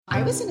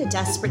I was in a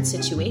desperate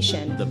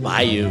situation. The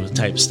Bayou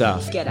type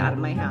stuff. Get out of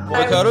my house.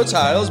 Avocado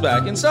tiles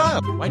back in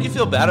style. Why do you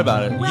feel bad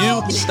about it?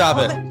 Well, You stop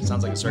it.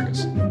 Sounds like a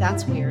circus.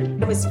 That's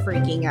weird. I was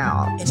freaking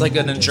out. It's like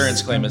an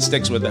insurance claim. It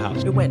sticks with the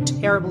house. It went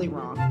terribly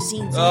wrong.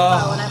 Seen some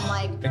Oh. and I'm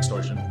like,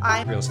 Extortion.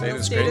 Real estate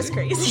is Real crazy. estate is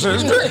crazy.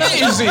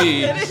 It's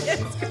crazy. It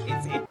is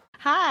crazy.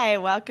 Hi,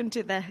 welcome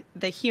to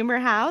the Humor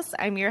House.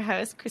 I'm your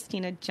host,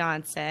 Christina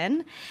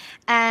Johnson.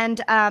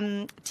 And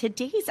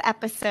today's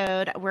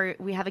episode,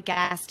 we have a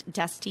guest,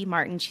 Dusty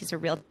Martin. She's a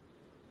realtor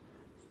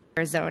in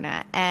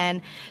Arizona.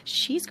 And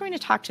she's going to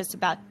talk to us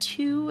about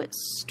two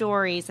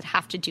stories that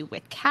have to do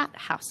with cat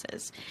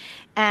houses.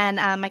 And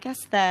I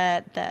guess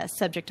the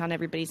subject on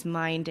everybody's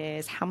mind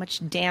is how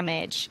much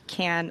damage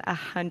can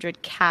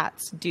 100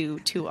 cats do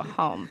to a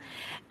home?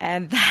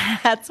 And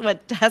that's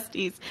what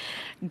Dusty's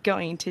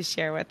going to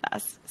share with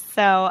us.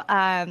 So,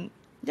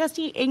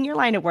 Dusty, in your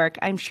line of work,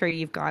 I'm sure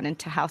you've gone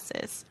into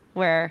houses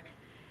where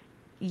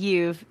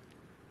you've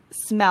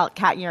smelt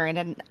cat urine.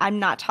 And I'm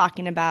not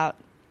talking about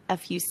a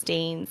few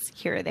stains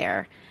here or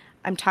there.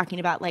 I'm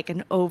talking about like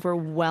an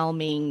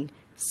overwhelming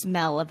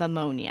smell of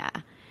ammonia.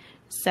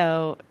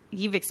 So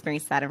you've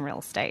experienced that in real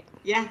estate.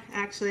 Yeah,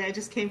 actually, I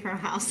just came from a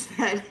house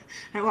that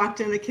I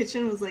walked in the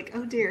kitchen and was like,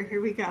 oh dear, here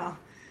we go.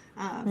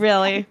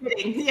 Really?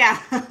 Yeah.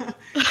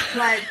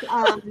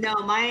 But no,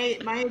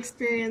 my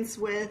experience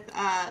with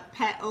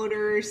pet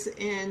odors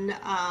in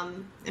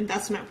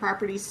investment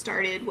properties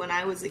started when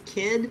I was a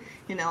kid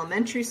in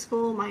elementary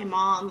school. My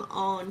mom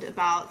owned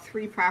about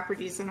 3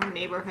 properties in our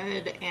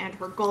neighborhood, and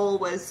her goal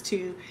was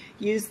to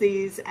use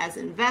these as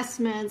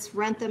investments,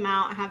 rent them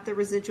out, have the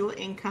residual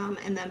income,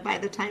 and then by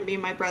the time me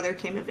and my brother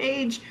came of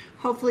age,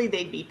 hopefully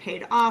they'd be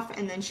paid off,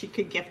 and then she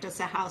could gift us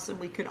a house and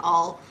we could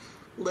all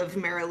live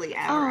merrily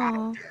ever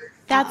after.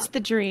 That's the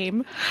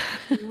dream.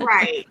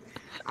 Right.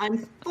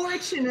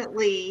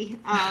 Unfortunately,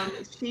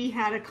 she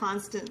had a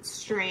constant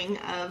string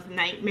of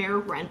nightmare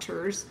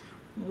renters,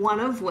 one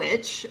of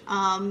which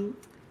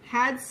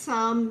had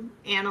some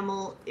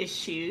animal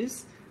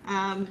issues.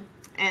 And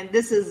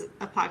this is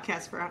a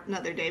podcast for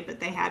another day, but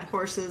they had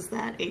horses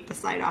that ate the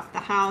side off the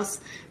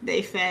house.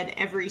 They fed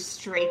every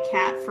stray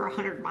cat for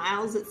 100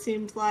 miles, it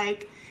seemed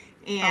like.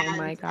 And oh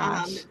my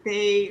gosh.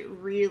 They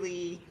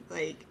really,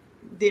 like,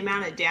 the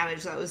amount of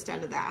damage that was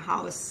done to that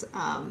house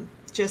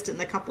just in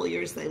the couple of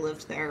years they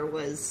lived there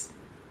was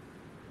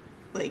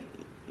like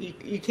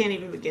you can't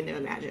even begin to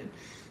imagine.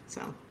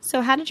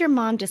 So how did your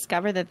mom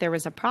discover that there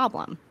was a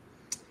problem?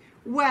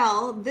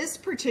 Well, this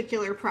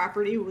particular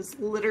property was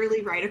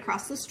literally right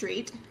across the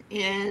street,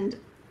 and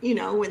you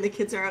know, when the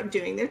kids are out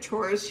doing their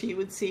chores, she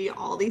would see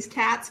all these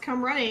cats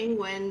come running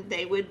when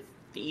they would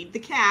feed the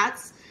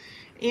cats.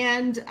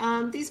 And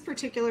these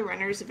particular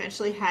renters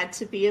eventually had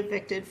to be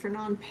evicted for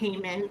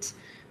non-payment,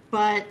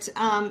 but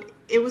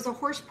it was a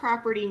horse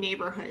property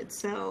neighborhood,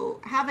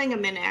 so having a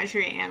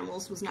menagerie of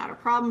animals was not a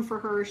problem for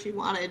her. She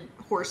wanted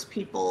horse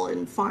people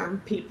and farm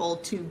people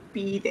to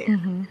be there,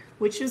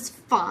 which is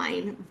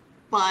fine.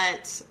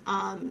 But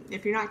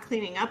if you're not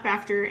cleaning up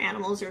after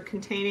animals or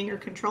containing or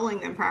controlling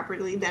them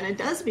properly, then it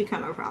does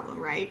become a problem,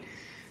 right?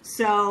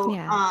 So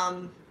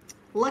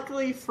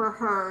luckily for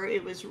her,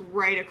 it was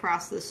right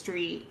across the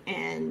street,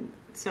 and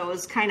so it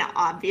was kind of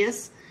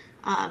obvious,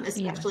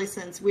 especially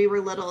since we were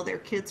little, their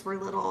kids were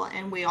little,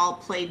 and we all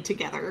played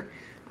together.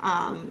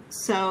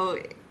 So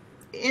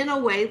in a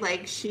way,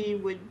 like, she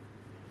would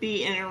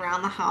be in and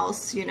around the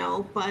house, you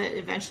know, but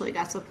eventually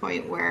got to a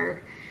point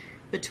where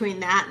between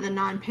that and the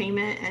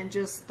non-payment and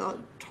just the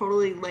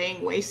totally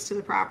laying waste to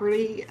the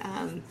property,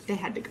 they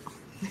had to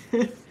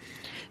go.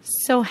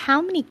 So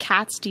how many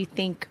cats do you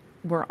think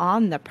were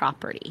on the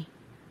property?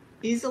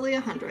 Easily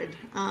 100.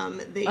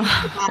 They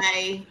used to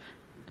buy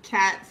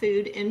cat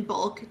food in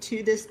bulk.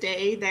 To this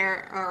day,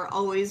 there are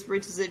always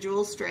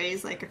residual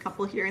strays, like a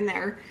couple here and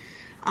there.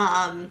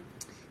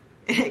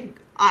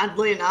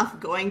 Oddly enough,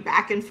 going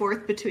back and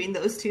forth between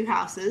those two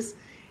houses.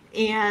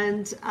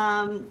 And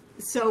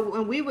so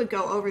when we would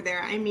go over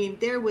there, I mean,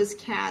 there was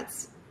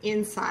cats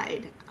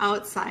inside,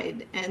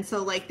 outside. And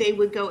so, like, they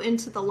would go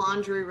into the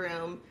laundry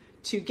room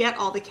to get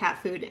all the cat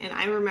food, and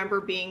I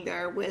remember being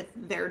there with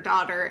their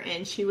daughter,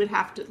 and she would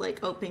have to,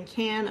 like, open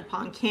can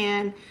upon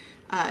can,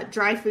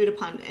 dry food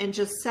upon, and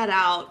just set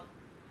out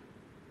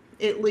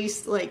at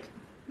least like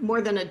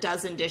more than a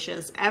dozen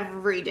dishes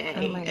every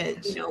day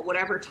at, you know,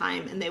 whatever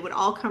time, and they would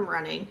all come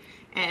running,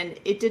 and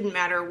it didn't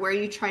matter where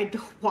you tried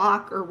to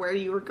walk or where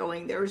you were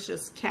going, there was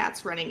just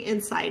cats running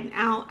inside and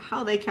out.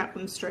 How they kept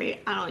them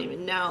straight, I don't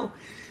even know.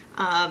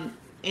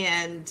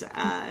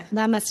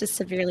 That must have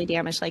severely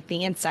damaged like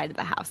the inside of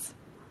the house.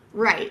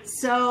 Right.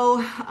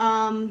 So,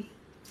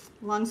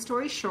 long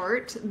story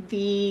short,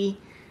 the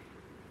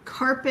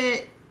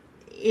carpet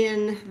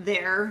in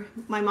there,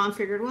 my mom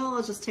figured, well,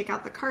 I'll just take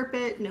out the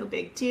carpet, no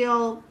big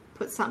deal,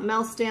 put something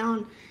else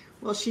down.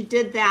 Well, she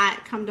did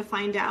that. Come to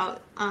find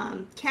out,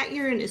 cat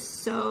urine is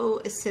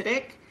so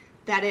acidic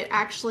that it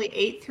actually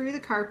ate through the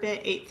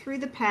carpet, ate through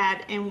the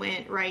pad, and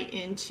went right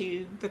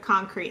into the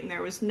concrete. And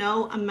there was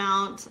no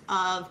amount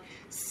of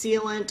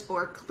sealant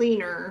or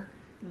cleaner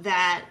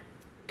that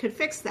could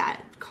fix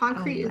that.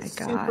 Concrete is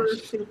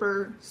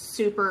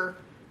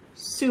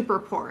super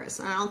porous.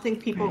 And I don't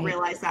think people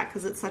realize that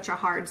because it's such a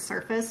hard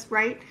surface,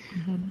 right?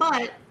 Mm-hmm.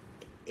 But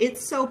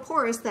it's so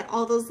porous that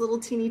all those little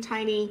teeny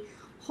tiny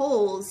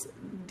holes,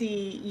 the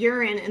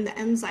urine and the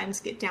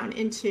enzymes get down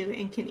into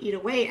and can eat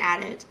away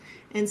at it.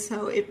 And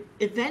so it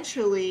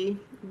eventually,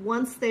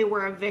 once they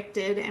were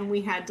evicted and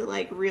we had to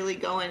like really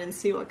go in and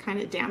see what kind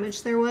of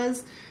damage there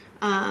was,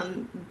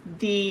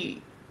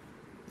 the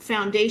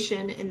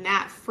foundation in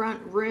that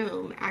front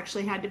room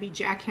actually had to be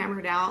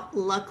jackhammered out.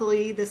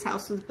 Luckily, this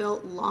house was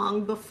built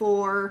long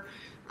before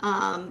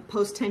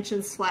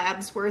post-tension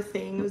slabs were a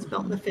thing. It was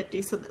built in the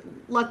 50s. So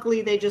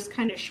luckily, they just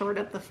kind of shored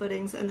up the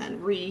footings and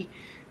then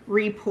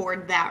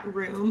re-poured that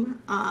room.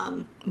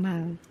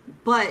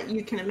 But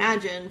you can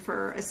imagine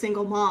for a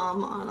single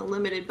mom on a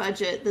limited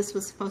budget, this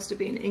was supposed to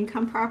be an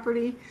income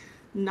property,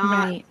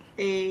 not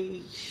a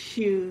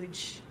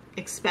huge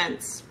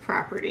expense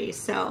property.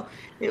 So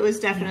it was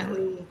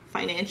definitely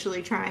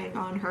financially trying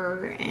on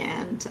her.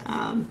 And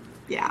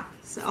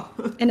so.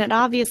 And it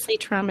obviously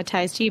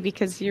traumatized you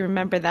because you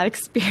remember that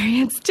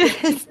experience to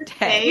this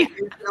day.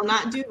 I will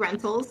not do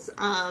rentals.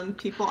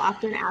 People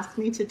often ask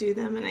me to do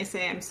them and I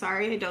say, I'm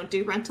sorry, I don't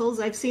do rentals.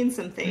 I've seen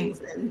some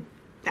things and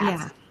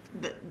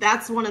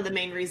that's one of the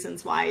main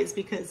reasons why is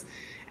because,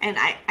 and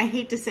I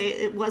hate to say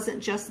it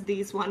wasn't just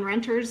these one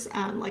renters.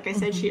 Like I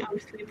said, she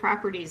owned 3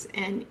 properties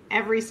and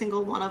every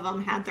single one of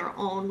them had their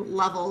own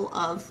level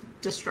of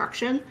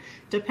destruction,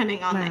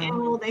 depending on the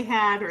animal they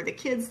had or the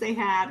kids they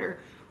had or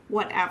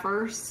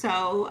whatever.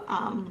 So,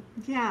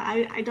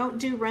 I don't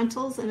do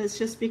rentals, and it's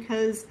just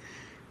because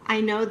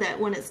I know that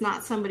when it's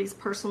not somebody's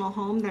personal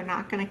home, they're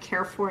not going to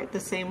care for it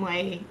the same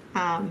way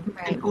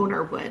an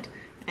owner would.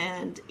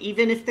 And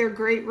even if they're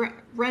great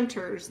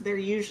renters, they're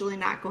usually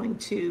not going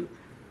to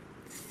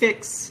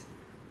fix,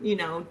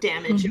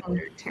 damage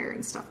or tear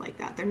and stuff like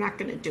that. They're not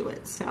going to do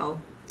it.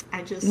 So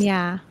I just,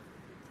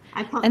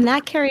 and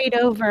that carried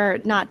over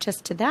not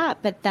just to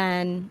that, but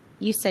then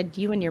you said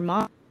you and your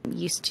mom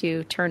used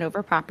to turn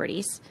over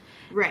properties.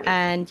 Right.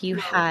 And you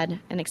had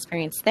an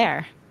experience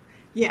there.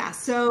 Yeah.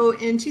 So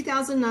in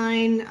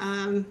 2009,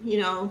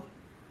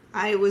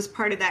 I was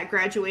part of that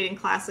graduating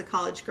class of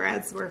college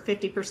grads where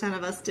 50%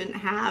 of us didn't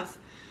have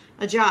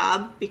a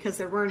job because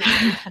there were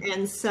none.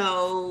 And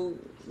so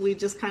we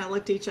just kind of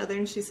looked at each other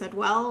and she said,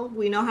 well,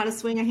 we know how to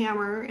swing a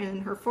hammer,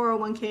 and her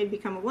 401k had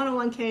become a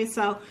 101k.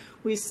 So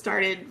we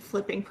started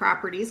flipping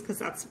properties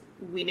because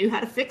we knew how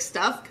to fix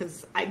stuff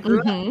because I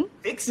grew up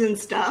fixing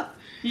stuff.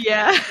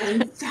 Yeah.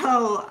 And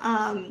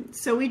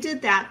so we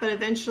did that, but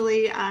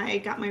eventually I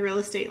got my real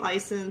estate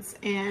license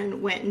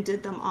and went and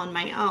did them on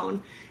my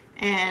own.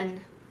 And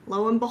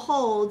lo and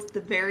behold,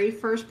 the very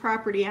first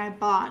property I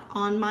bought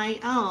on my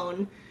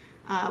own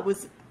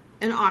was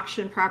an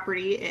auction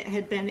property. It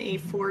had been a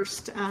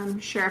forced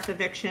sheriff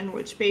eviction,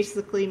 which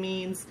basically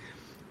means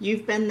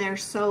you've been there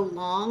so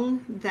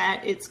long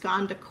that it's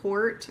gone to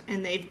court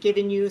and they've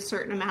given you a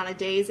certain amount of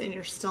days and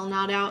you're still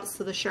not out.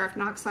 So the sheriff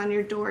knocks on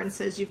your door and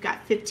says, you've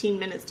got 15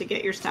 minutes to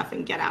get your stuff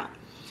and get out.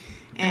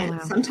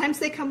 And sometimes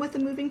they come with a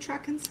moving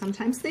truck and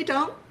sometimes they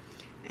don't.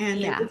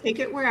 And they will take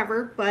it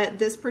wherever. But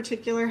this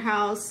particular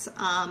house,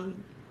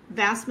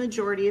 vast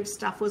majority of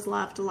stuff was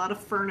left, a lot of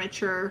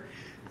furniture,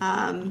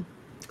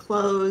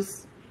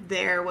 clothes.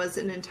 There was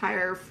an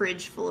entire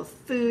fridge full of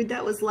food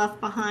that was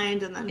left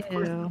behind. And then, of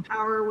course, the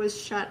power was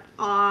shut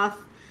off.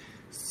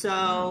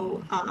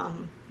 So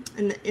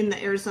in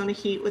the Arizona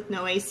heat with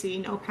no AC,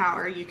 no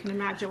power, you can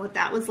imagine what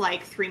that was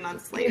like 3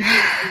 months later.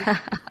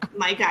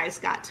 My guys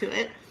got to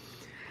it.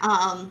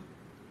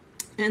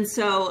 And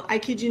so I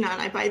kid you not,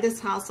 I buy this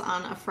house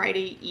on a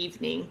Friday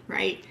evening,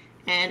 right?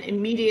 And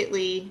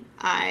immediately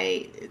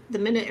the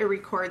minute it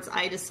records,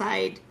 I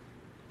decide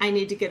I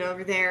need to get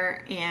over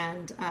there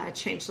and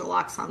change the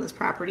locks on this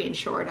property and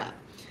shore it up.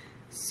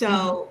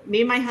 So me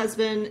and my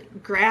husband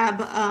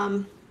grab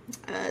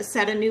a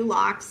set of new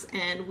locks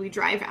and we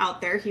drive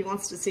out there. He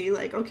wants to see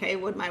like, okay,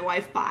 what'd my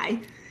wife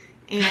buy?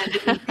 And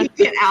we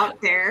get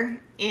out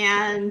there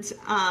and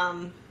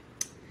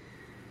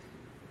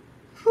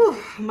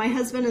my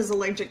husband is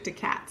allergic to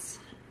cats.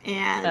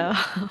 And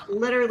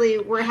literally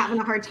we're having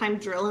a hard time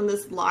drilling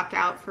this lock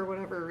out for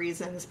whatever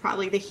reason. It's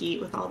probably the heat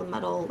with all the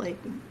metal like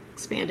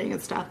expanding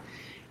and stuff.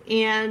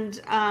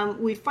 And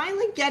we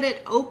finally get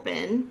it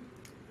open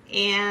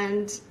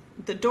and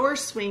the door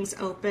swings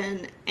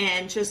open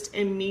and just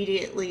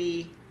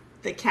immediately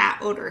the cat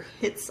odor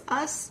hits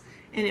us.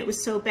 And it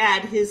was so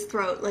bad, his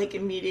throat like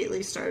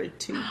immediately started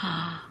to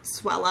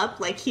swell up.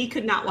 Like he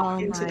could not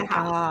walk into the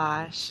house.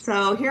 Gosh.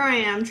 So here I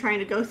am trying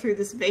to go through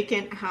this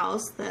vacant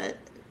house that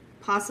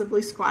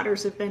possibly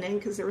squatters have been in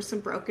because there were some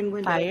broken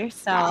windows. By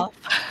yourself.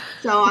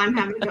 So I'm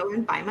having to go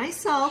in by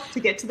myself to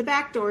get to the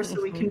back door so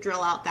we can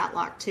drill out that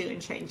lock too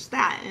and change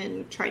that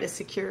and try to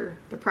secure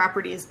the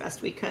property as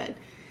best we could.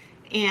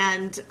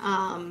 And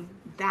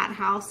that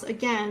house,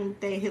 again,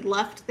 they had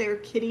left their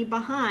kitty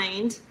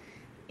behind.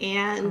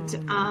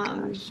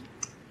 And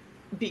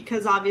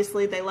because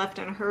obviously they left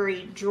in a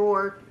hurry,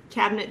 drawer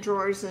cabinet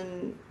drawers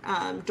and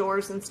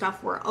doors and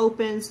stuff were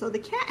open. So the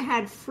cat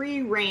had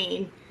free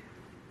reign.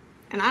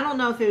 And I don't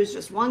know if it was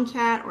just one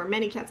cat or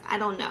many cats. I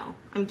don't know.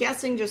 I'm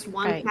guessing just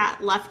one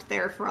cat left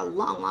there for a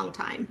long, long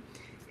time.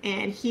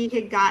 And he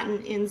had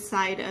gotten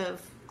inside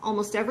of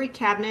almost every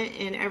cabinet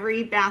in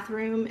every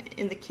bathroom,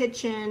 in the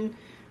kitchen,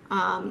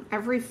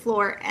 every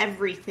floor,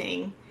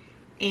 everything.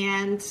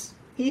 And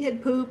he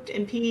had pooped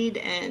and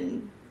peed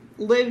and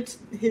lived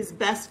his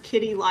best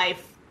kitty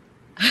life.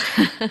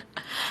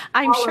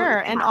 I'm sure,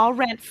 and all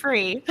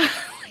rent-free.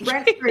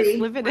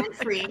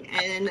 Rent-free.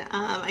 And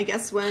I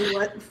guess when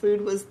what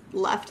food was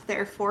left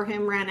there for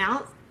him ran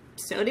out,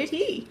 so did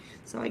he.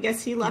 So I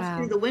guess he left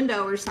through the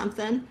window or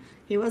something.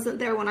 He wasn't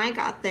there when I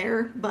got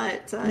there,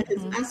 but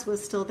his mess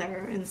was still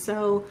there. And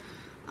so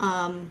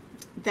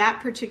that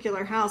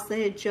particular house,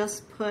 they had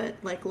just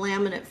put like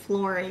laminate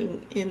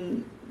flooring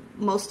in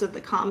most of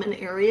the common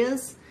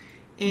areas,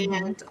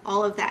 and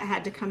all of that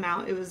had to come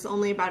out. It was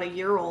only about a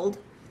year old.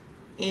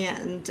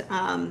 And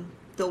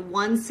the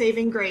one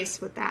saving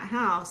grace with that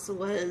house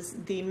was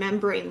the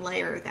membrane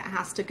layer that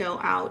has to go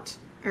out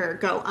or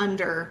go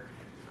under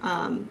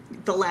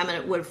the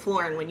laminate wood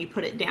flooring when you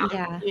put it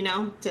down, you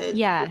know, to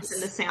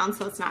listen the sound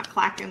so it's not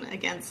clacking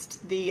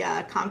against the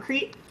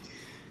concrete.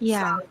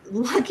 Yeah. So,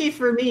 lucky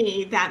for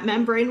me, that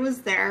membrane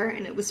was there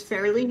and it was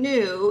fairly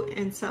new.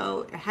 And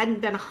so it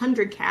hadn't been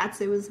 100 cats.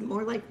 It was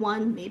more like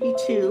one, maybe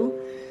two.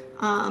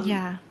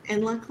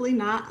 And luckily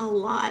not a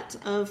lot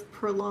of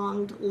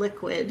prolonged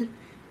liquid.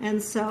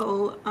 And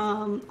so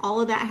all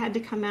of that had to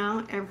come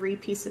out. Every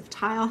piece of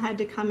tile had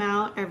to come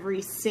out.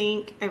 Every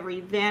sink,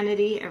 every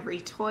vanity,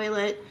 every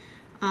toilet,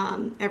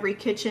 every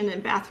kitchen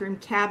and bathroom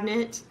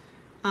cabinet,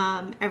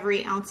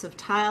 every ounce of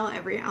tile,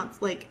 every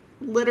ounce, like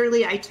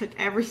literally I took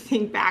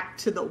everything back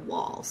to the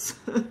walls.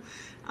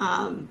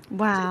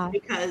 Wow.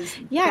 Because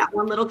that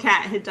one little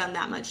cat had done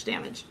that much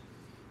damage.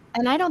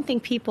 And I don't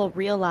think people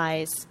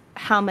realize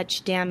how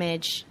much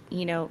damage,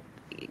 you know,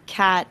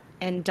 cat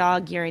and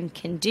dog urine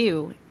can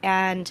do.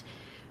 And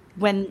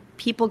when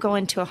people go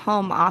into a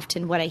home,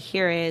 often what I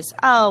hear is,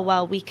 oh,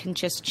 well, we can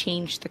just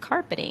change the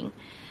carpeting.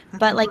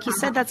 But like you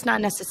said, that's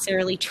not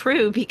necessarily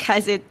true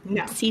because it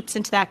seeps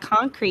into that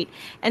concrete.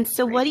 And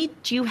so what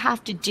did you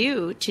have to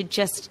do to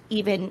just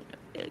even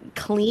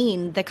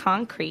clean the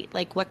concrete?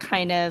 Like what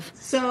kind of...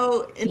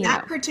 So in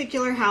that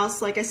particular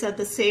house, like I said,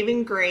 the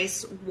saving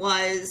grace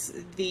was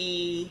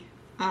the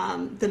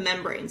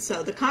membrane.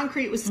 So the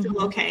concrete was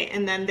still okay.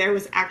 And then there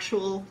was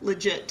actual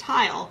legit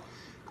tile.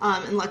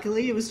 And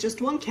luckily it was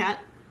just one cat.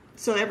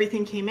 So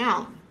everything came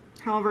out.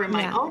 However, in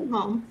my own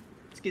home,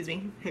 excuse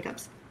me,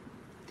 hiccups.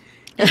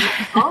 In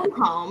my own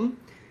home,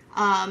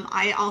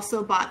 I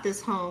also bought this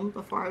home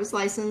before I was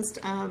licensed.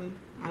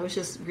 I was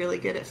just really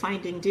good at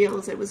finding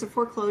deals. It was a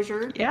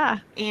foreclosure. Yeah.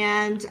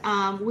 And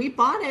we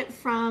bought it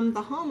from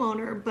the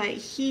homeowner, but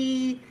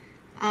he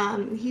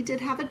did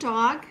have a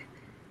dog.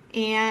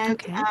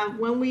 And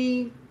when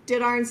we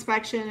did our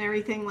inspection and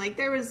everything, like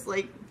there was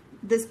like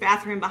this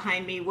bathroom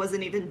behind me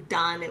wasn't even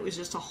done. It was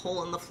just a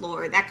hole in the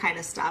floor, that kind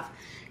of stuff.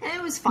 And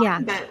it was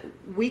fine, but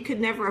we could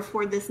never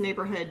afford this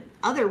neighborhood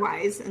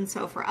otherwise. And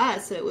so for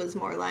us, it was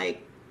more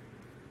like,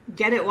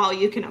 get it while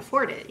you can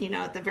afford it, you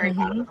know, at the very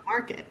bottom of the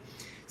market.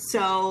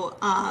 So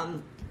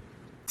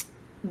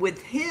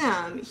with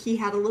him, he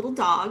had a little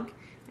dog,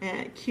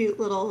 a cute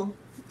little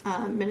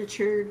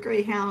miniature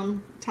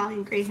greyhound,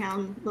 Italian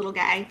greyhound little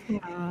guy.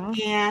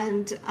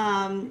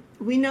 And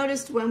we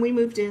noticed when we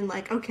moved in,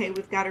 like, okay,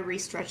 we've got to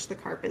restretch the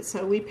carpet.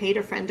 So we paid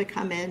a friend to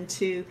come in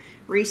to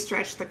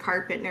restretch the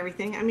carpet and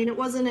everything. I mean, it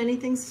wasn't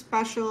anything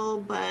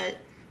special, but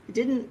it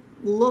didn't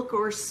look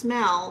or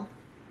smell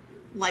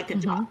like a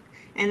dog.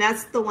 And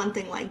that's the one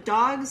thing, like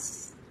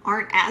dogs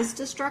aren't as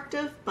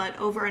destructive, but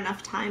over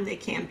enough time they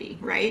can be,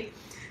 right?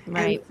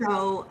 Right. And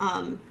so,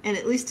 and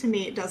at least to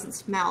me, it doesn't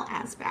smell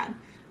as bad.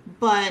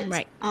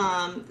 But,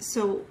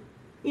 so,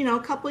 you know,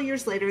 a couple of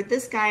years later,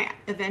 this guy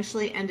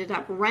eventually ended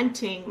up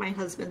renting my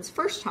husband's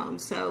first home.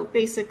 So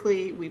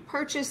basically we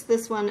purchased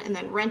this one and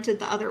then rented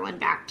the other one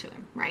back to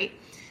him, right?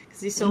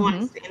 Because he still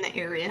wanted to stay in the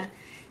area.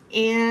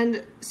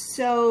 And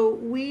so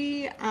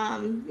we,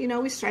 you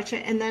know, we stretch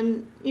it and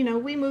then, you know,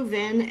 we move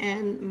in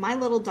and my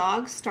little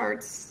dog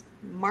starts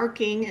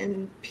marking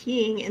and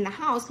peeing in the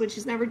house, which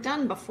he's never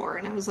done before.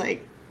 And I was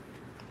like,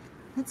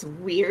 that's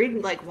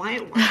weird. Like, why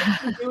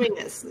are you doing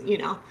this? You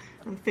know,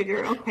 and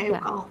figure, okay,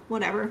 well,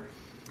 whatever.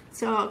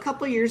 So a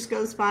couple of years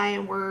goes by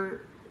and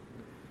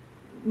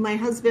my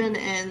husband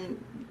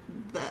and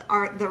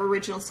the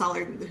original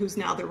seller, who's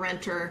now the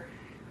renter,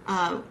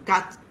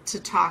 got to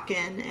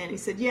talking and he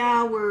said,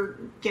 yeah, we're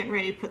getting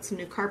ready to put some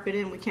new carpet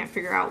in. We can't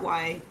figure out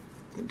why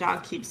the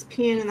dog keeps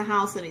peeing in the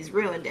house and he's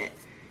ruined it.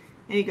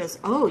 And he goes,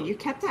 oh, you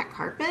kept that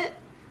carpet?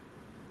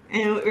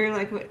 And we were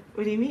like,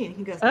 what do you mean?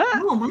 He goes,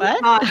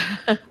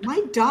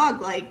 my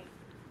dog like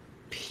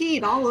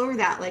peed all over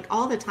that, like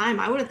all the time.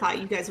 I would have thought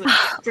you guys would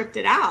have stripped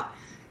it out.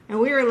 And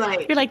we were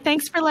like, you're like,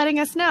 thanks for letting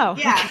us know.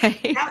 Yeah,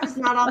 that was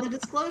not on the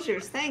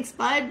disclosures. Thanks,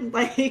 bud.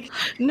 Like,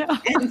 no.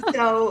 And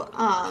so,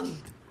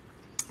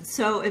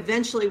 So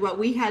eventually what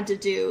we had to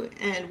do,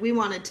 and we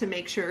wanted to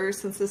make sure,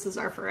 since this is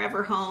our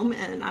forever home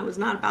and I was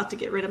not about to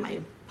get rid of my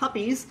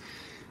puppies,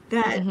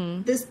 that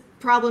this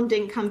problem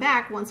didn't come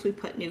back once we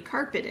put new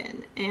carpet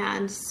in.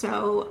 And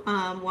so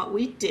what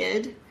we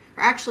did,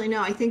 or actually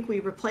no, I think we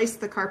replaced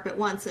the carpet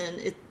once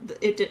and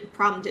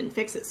problem didn't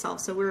fix itself.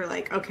 So we were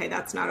like, okay,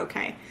 that's not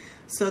okay.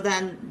 So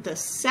then the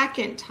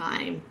second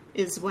time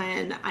is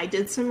when I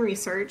did some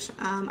research.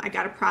 I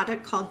got a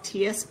product called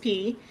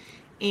TSP,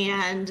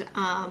 and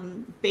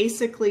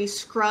basically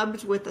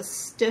scrubbed with a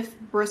stiff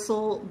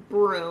bristle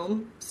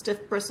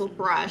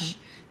brush,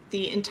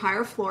 the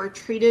entire floor,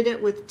 treated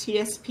it with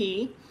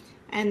TSP,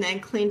 and then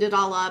cleaned it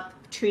all up,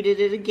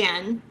 treated it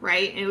again,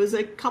 right? And it was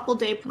a couple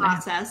day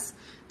process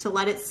to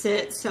let it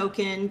sit, soak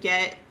in,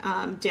 get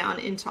down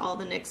into all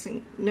the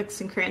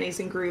nooks and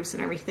crannies and grooves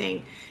and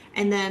everything.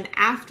 And then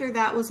after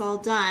that was all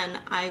done,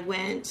 I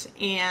went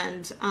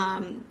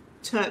and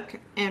took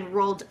and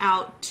rolled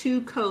out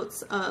 2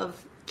 coats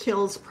of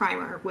Kills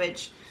primer,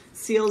 which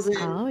seals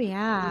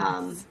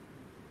in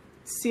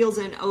seals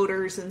in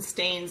odors and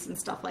stains and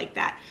stuff like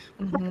that.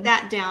 Put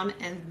that down,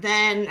 and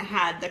then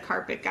had the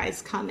carpet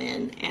guys come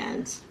in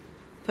and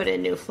put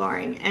in new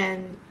flooring,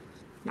 and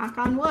knock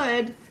on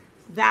wood,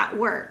 that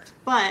worked.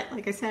 But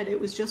like I said, it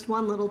was just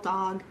one little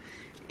dog,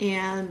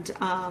 and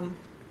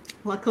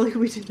luckily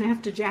we didn't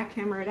have to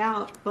jackhammer it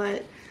out.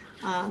 But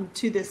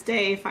to this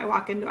day, if I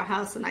walk into a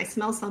house and I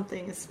smell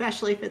something,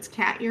 especially if it's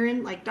cat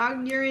urine, like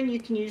dog urine, you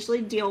can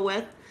usually deal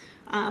with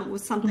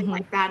something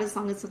like that, as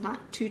long as it's not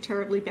too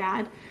terribly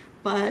bad.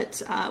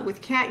 But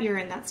with cat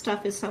urine, that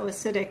stuff is so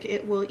acidic,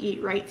 it will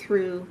eat right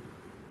through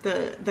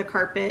the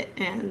carpet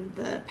and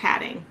the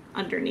padding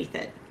underneath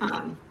it.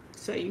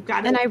 So you've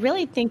got to... And I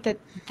really think that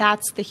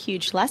that's the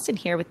huge lesson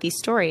here with these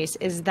stories,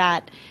 is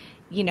that,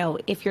 you know,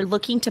 if you're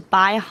looking to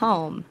buy a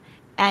home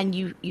and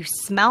you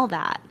smell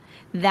that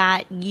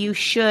you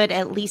should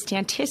at least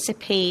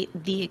anticipate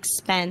the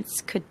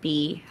expense could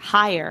be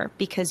higher,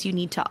 because you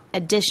need to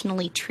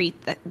additionally treat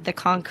the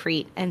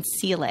concrete and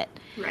seal it.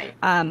 Right.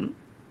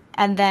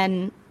 And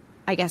then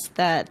I guess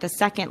the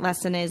second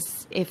lesson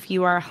is, if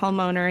you are a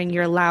homeowner and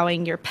you're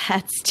allowing your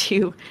pets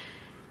to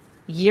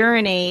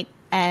urinate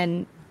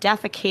and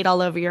defecate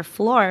all over your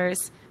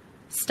floors,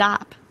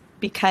 stop,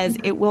 because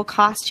it will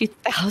cost you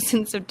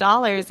thousands of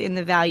dollars in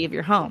the value of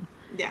your home.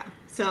 Yeah.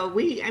 So go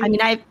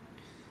ahead.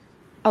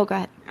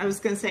 I was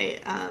going to say,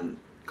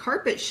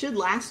 carpet should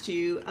last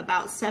you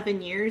about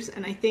 7 years.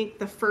 And I think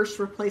the first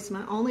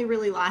replacement only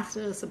really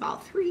lasted us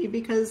about 3,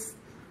 because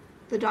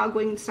the dog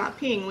wouldn't stop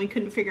peeing. We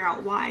couldn't figure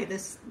out why.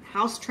 This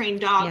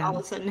house-trained dog all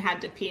of a sudden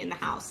had to pee in the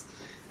house.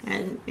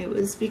 And it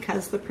was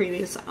because the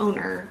previous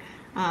owner.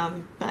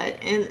 And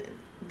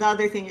the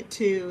other thing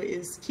too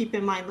is, keep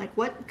in mind, like,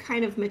 what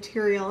kind of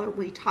material are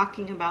we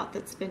talking about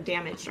that's been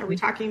damaged? Are we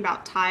talking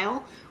about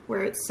tile,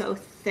 where it's so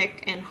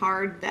thick and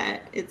hard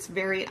that it's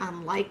very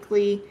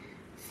unlikely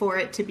for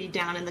it to be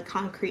down in the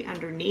concrete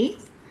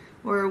underneath?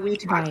 Or are we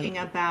talking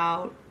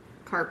about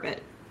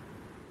carpet?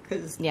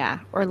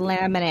 Or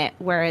laminate,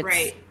 where it's...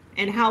 Right.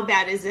 And how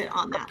bad is it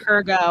on that?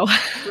 Pergo.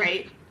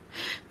 Right.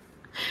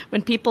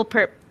 When people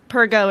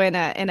pergo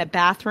in a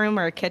bathroom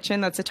or a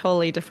kitchen, that's a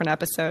totally different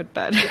episode,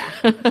 but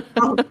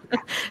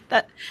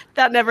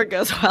that never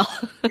goes well.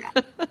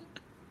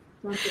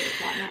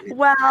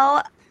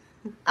 Well,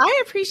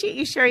 I appreciate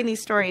you sharing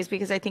these stories,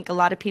 because I think a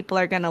lot of people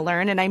are going to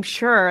learn, and I'm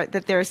sure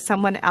that there's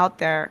someone out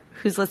there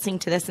who's listening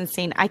to this and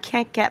saying, I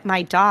can't get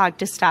my dog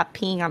to stop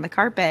peeing on the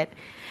carpet.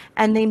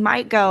 And they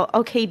might go,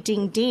 okay,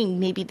 ding, ding,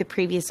 maybe the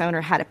previous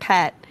owner had a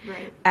pet.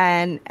 Right.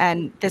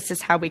 And this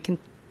is how we can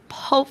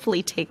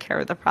hopefully take care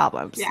of the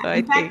problems. Yeah. So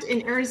in fact,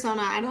 in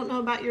Arizona, I don't know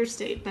about your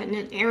state, but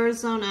in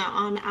Arizona,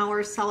 on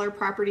our seller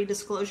property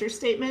disclosure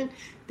statement,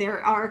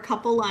 there are a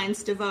couple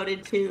lines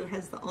devoted to,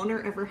 has the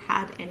owner ever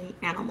had any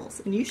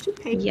animals? And you should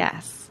pay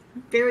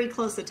very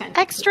close attention.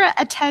 Extra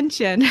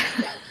attention.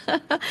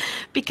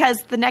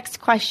 Because the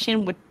next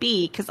question would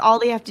be, because all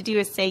they have to do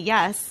is say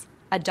yes,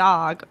 a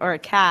dog or a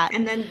cat.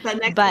 And then the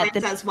next line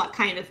says what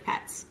kind of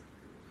pets.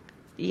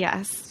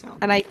 Yes. So.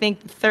 And I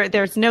think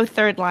there's no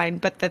third line,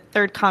 but the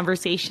third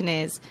conversation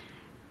is,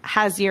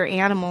 have your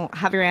animals,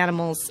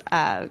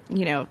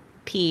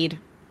 peed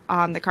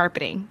on the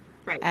carpeting?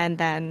 Right. And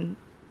then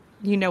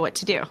you know what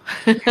to do.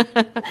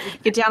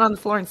 Get down on the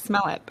floor and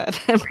smell it, but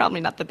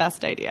probably not the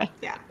best idea.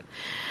 Yeah.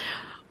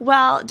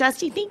 Well,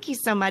 Dusty, thank you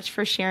so much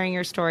for sharing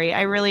your story.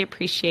 I really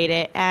appreciate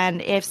it. And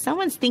if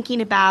someone's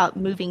thinking about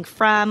moving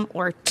from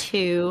or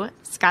to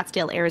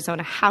Scottsdale,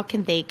 Arizona, how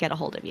can they get a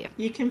hold of you?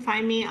 You can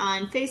find me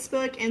on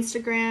Facebook,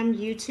 Instagram,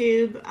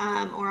 YouTube,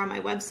 or on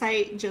my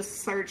website.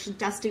 Just search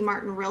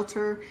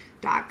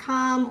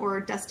DustyMartinRealtor.com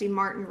or Dusty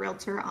Martin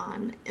Realtor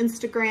on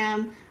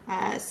Instagram.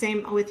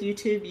 Same with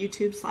YouTube,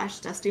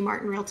 YouTube/Dusty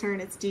Martin Realtor,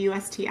 and it's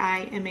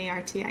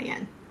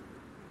DustiMartin.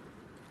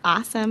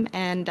 Awesome.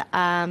 And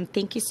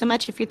thank you so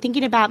much. If you're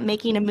thinking about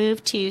making a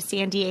move to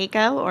San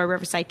Diego or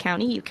Riverside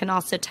County, you can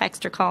also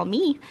text or call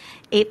me,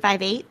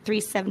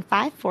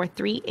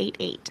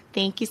 858-375-4388.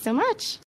 Thank you so much.